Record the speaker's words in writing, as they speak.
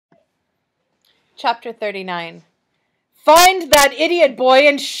Chapter 39. "Find that idiot boy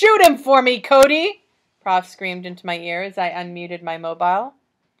and shoot him for me, Cody!" Prof screamed into my ear as I unmuted my mobile.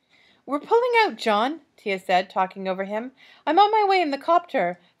 "We're pulling out, John," Tia said, talking over him. "I'm on my way in the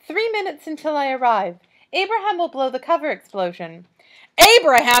copter. 3 minutes until I arrive. Abraham will blow the cover explosion."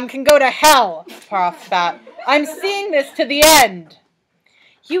 "Abraham can go to hell!" Prof spat. "I'm seeing this to the end."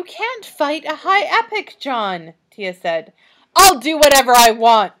 "You can't fight a high epic, John," Tia said. "I'll do whatever I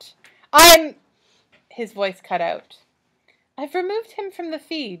want. His voice cut out. "I've removed him from the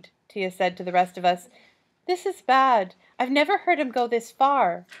feed," Tia said to the rest of us. "This is bad. I've never heard him go this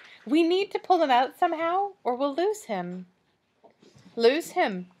far. We need to pull him out somehow, or we'll lose him." "Lose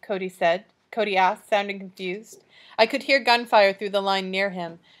him?" Cody asked, sounding confused. I could hear gunfire through the line near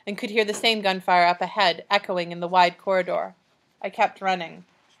him, and could hear the same gunfire up ahead, echoing in the wide corridor. I kept running.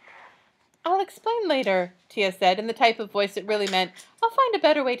 "I'll explain later," Tia said, in the type of voice that really meant, "I'll find a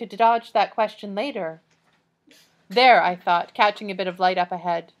better way to dodge that question later." There, I thought, catching a bit of light up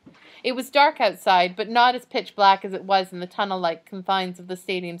ahead. It was dark outside, but not as pitch black as it was in the tunnel-like confines of the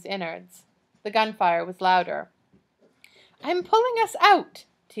stadium's innards. The gunfire was louder. "I'm pulling us out,"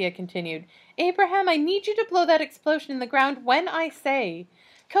 Tia continued. "Abraham, I need you to blow that explosion in the ground when I say.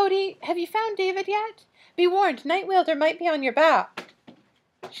 Cody, have you found David yet? Be warned, Night Wielder might be on your back."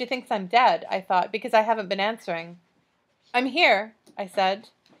 She thinks I'm dead, I thought, because I haven't been answering. "I'm here," I said.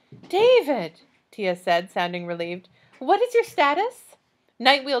 "David," Tia said, sounding relieved. "What is your status?"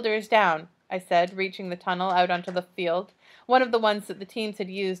 "Night Wielder is down," I said, reaching the tunnel out onto the field, one of the ones that the teams had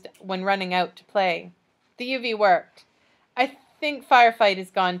used when running out to play. The UV worked. "I think Firefight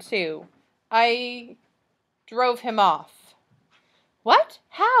is gone too. I drove him off." "What?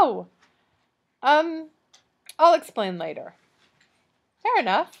 How?" I'll explain later." "Fair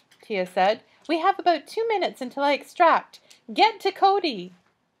enough," Tia said. "We have about 2 minutes until I extract. Get to Cody."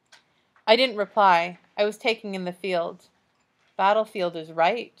 I didn't reply. I was taking in the field. Battlefield is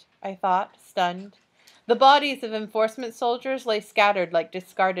right, I thought, stunned. The bodies of enforcement soldiers lay scattered like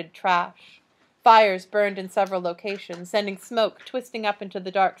discarded trash. Fires burned in several locations, sending smoke twisting up into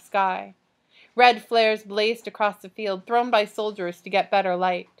the dark sky. Red flares blazed across the field, thrown by soldiers to get better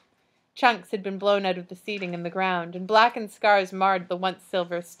light. Chunks had been blown out of the seating in the ground, and blackened scars marred the once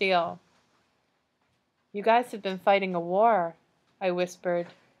silver steel. "You guys have been fighting a war," I whispered.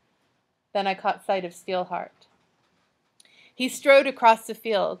 Then I caught sight of Steelheart. He strode across the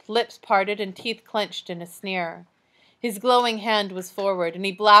field, lips parted and teeth clenched in a sneer. His glowing hand was forward, and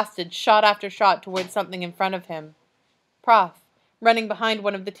he blasted shot after shot towards something in front of him. Prof, running behind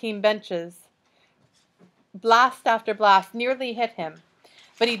one of the team benches. Blast after blast nearly hit him,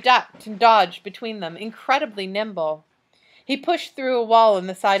 but he ducked and dodged between them, incredibly nimble. He pushed through a wall in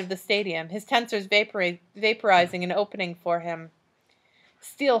the side of the stadium, his tensors vaporizing an opening for him.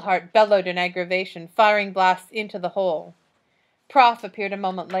 Steelheart bellowed in aggravation, firing blasts into the hole. Prof appeared a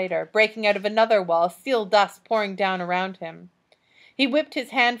moment later, breaking out of another wall, steel dust pouring down around him. He whipped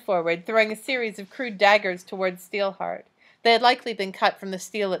his hand forward, throwing a series of crude daggers towards Steelheart. They had likely been cut from the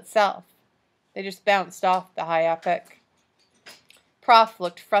steel itself. They just bounced off the high epic. Prof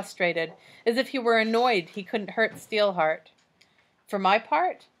looked frustrated, as if he were annoyed he couldn't hurt Steelheart. For my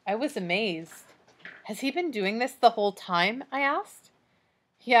part, I was amazed. "Has he been doing this the whole time?" I asked.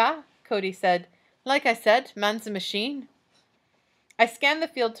 "Yeah," Cody said. "Like I said, man's a machine." I scanned the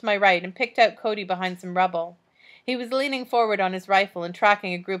field to my right and picked out Cody behind some rubble. He was leaning forward on his rifle and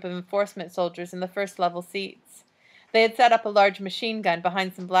tracking a group of enforcement soldiers in the first-level seats. They had set up a large machine gun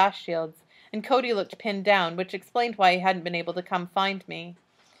behind some blast shields, and Cody looked pinned down, which explained why he hadn't been able to come find me.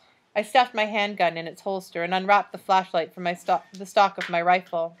 I stuffed my handgun in its holster and unwrapped the flashlight from the stock of my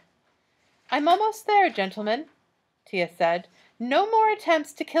rifle. "I'm almost there, gentlemen," Tia said. "No more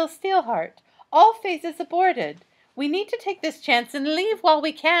attempts to kill Steelheart. All phases aborted. We need to take this chance and leave while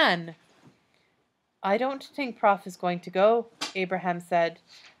we can." "I don't think Prof is going to go," Abraham said.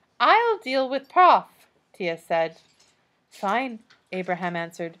 "I'll deal with Prof," Tia said. "Fine," Abraham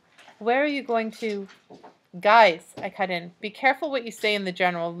answered. "Where are you going to—" "Guys," I cut in, "be careful what you say in the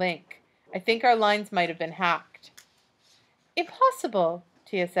general link. I think our lines might have been hacked." "Impossible,"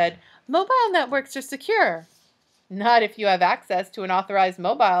 Tia said. "Mobile networks are secure." "Not if you have access to an authorized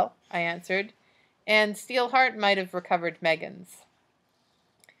mobile," I answered. And Steelheart might have recovered Megan's.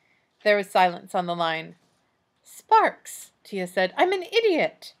 There was silence on the line. "Sparks," Tia said. "I'm an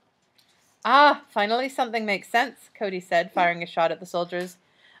idiot." "Ah, finally something makes sense," Cody said, firing a shot at the soldiers.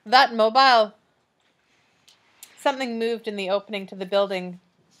 "That mobile—" Something moved in the opening to the building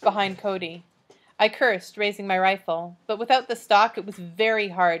behind Cody. I cursed, raising my rifle, but without the stock it was very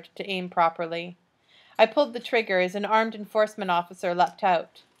hard to aim properly. I pulled the trigger as an armed enforcement officer leapt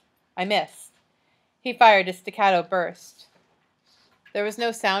out. I missed. He fired a staccato burst. There was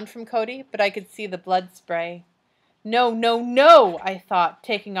no sound from Cody, but I could see the blood spray. No, no, no, I thought,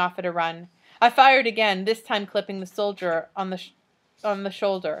 taking off at a run. I fired again, this time clipping the soldier on the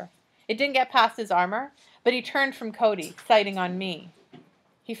shoulder. It didn't get past his armor, but he turned from Cody, sighting on me.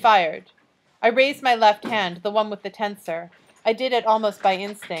 He fired. I raised my left hand, the one with the tensor. I did it almost by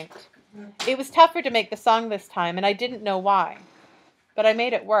instinct. It was tougher to make the song this time, and I didn't know why. But I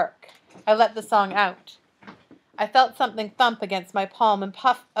made it work. I let the song out. I felt something thump against my palm, and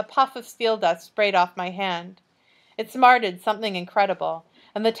a puff of steel dust sprayed off my hand. It smarted something incredible,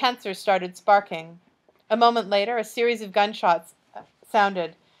 and the tensor started sparking. A moment later, a series of gunshots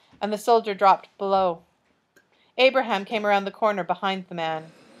sounded, and the soldier dropped below. Abraham came around the corner behind the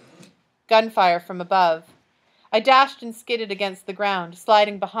man. Gunfire from above. I dashed and skidded against the ground,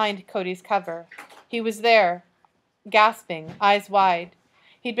 sliding behind Cody's cover. He was there, gasping, eyes wide.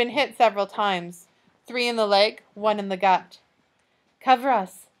 He'd been hit several times, 3 in the leg, 1 in the gut. "Cover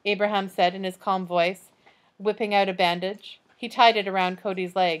us," Abraham said in his calm voice, whipping out a bandage. He tied it around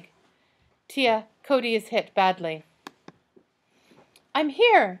Cody's leg. "Tia, Cody is hit badly." "I'm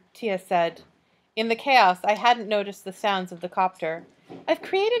here," Tia said. In the chaos, I hadn't noticed the sounds of the copter. "I've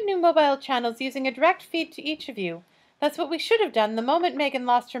created new mobile channels using a direct feed to each of you. That's what we should have done the moment Megan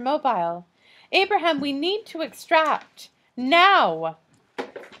lost her mobile. Abraham, we need to extract. Now!"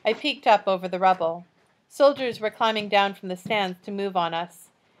 I peeked up over the rubble. Soldiers were climbing down from the stands to move on us.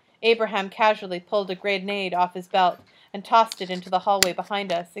 Abraham casually pulled a grenade off his belt and tossed it into the hallway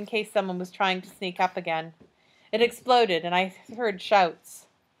behind us in case someone was trying to sneak up again. It exploded, and I heard shouts.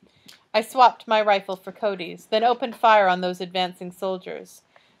 I swapped my rifle for Cody's, then opened fire on those advancing soldiers.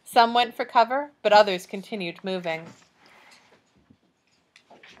 Some went for cover, but others continued moving.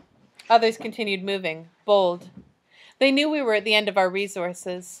 Bold. They knew we were at the end of our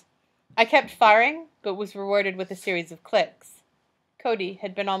resources. I kept firing, but was rewarded with a series of clicks. Cody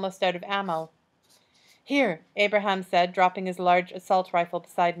had been almost out of ammo. "Here," Abraham said, dropping his large assault rifle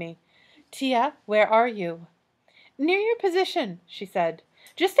beside me. "Tia, where are you?" "Near your position," she said.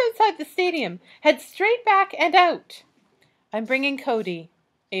 "Just outside the stadium. Head straight back and out." "I'm bringing Cody,"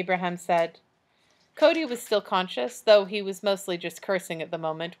 Abraham said. Cody was still conscious, though he was mostly just cursing at the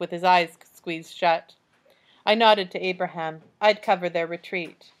moment, with his eyes squeezed shut. I nodded to Abraham. I'd cover their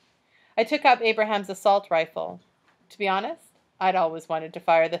retreat. I took up Abraham's assault rifle. To be honest, I'd always wanted to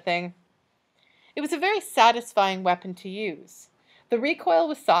fire the thing. It was a very satisfying weapon to use. The recoil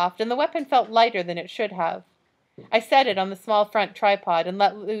was soft, and the weapon felt lighter than it should have. I set it on the small front tripod and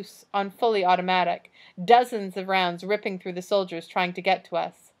let loose on fully automatic, dozens of rounds ripping through the soldiers trying to get to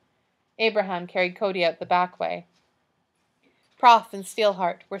us. Abraham carried Cody out the back way. Prof and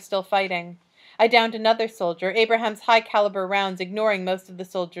Steelheart were still fighting. I downed another soldier, Abraham's high-caliber rounds ignoring most of the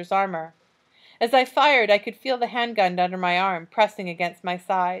soldier's armor. As I fired, I could feel the handgun under my arm, pressing against my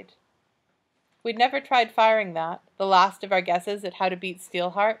side. We'd never tried firing that, the last of our guesses at how to beat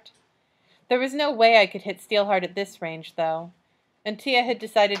Steelheart. There was no way I could hit Steelheart at this range, though, and Tia had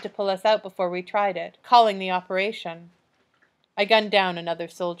decided to pull us out before we tried it, calling the operation. I gunned down another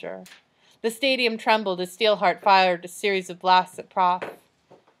soldier. The stadium trembled as Steelheart fired a series of blasts at Prof.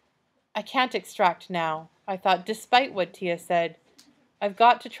 I can't extract now, I thought, despite what Tia said. I've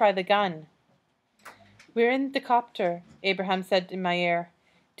got to try the gun. "We're in the copter," Abraham said in my ear.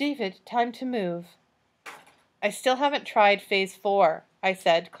 "David, time to move." "I still haven't tried phase 4, I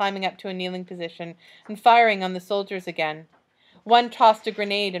said, climbing up to a kneeling position and firing on the soldiers again. One tossed a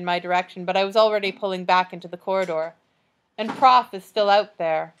grenade in my direction, but I was already pulling back into the corridor. And Prof is still out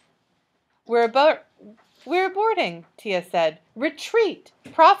there. We're aborting, Tia said. "Retreat!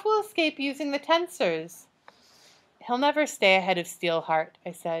 Prof will escape using the tensors." "He'll never stay ahead of Steelheart,"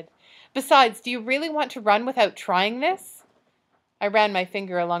 I said. "Besides, do you really want to run without trying this?" I ran my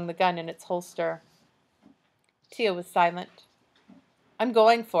finger along the gun in its holster. Tia was silent. "I'm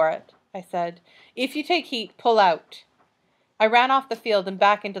going for it," I said. "If you take heat, pull out." I ran off the field and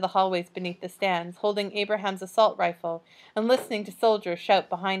back into the hallways beneath the stands, holding Abraham's assault rifle and listening to soldiers shout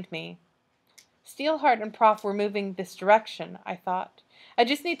behind me. Steelheart and Prof were moving this direction, I thought. I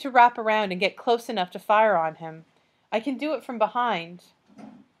just need to wrap around and get close enough to fire on him. I can do it from behind.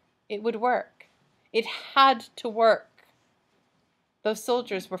 It would work. It had to work. Those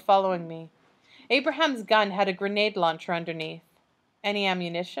soldiers were following me. Abraham's gun had a grenade launcher underneath. Any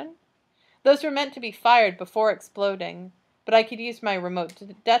ammunition? Those were meant to be fired before exploding, but I could use my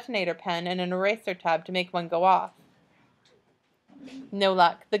remote detonator pen and an eraser tab to make one go off. No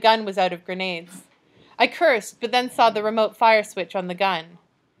luck. The gun was out of grenades. I cursed, but then saw the remote fire switch on the gun.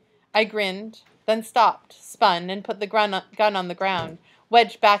 I grinned, then stopped, spun, and put the gun on the ground,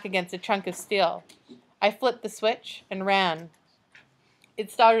 wedged back against a chunk of steel. I flipped the switch and ran.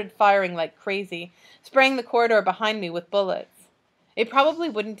 It started firing like crazy, spraying the corridor behind me with bullets. It probably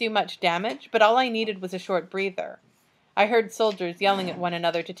wouldn't do much damage, but all I needed was a short breather. I heard soldiers yelling at one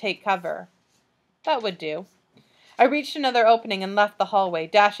another to take cover. That would do. I reached another opening and left the hallway,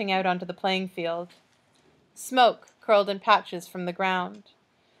 dashing out onto the playing field. Smoke curled in patches from the ground.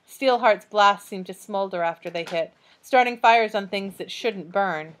 Steelheart's blasts seemed to smolder after they hit, starting fires on things that shouldn't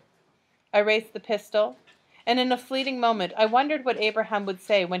burn. I raised the pistol, and in a fleeting moment I wondered what Abraham would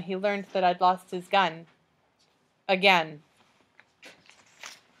say when he learned that I'd lost his gun. Again.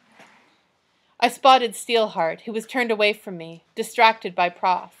 I spotted Steelheart, who was turned away from me, distracted by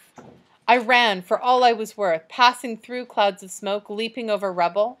Prof. I ran for all I was worth, passing through clouds of smoke, leaping over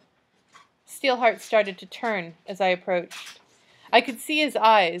rubble. Steelheart started to turn as I approached. I could see his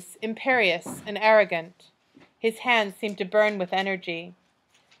eyes, imperious and arrogant. His hands seemed to burn with energy.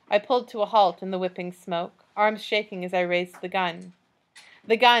 I pulled to a halt in the whipping smoke, arms shaking as I raised the gun.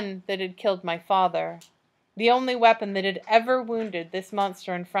 The gun that had killed my father. The only weapon that had ever wounded this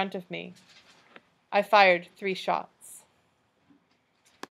monster in front of me. I fired 3 shots.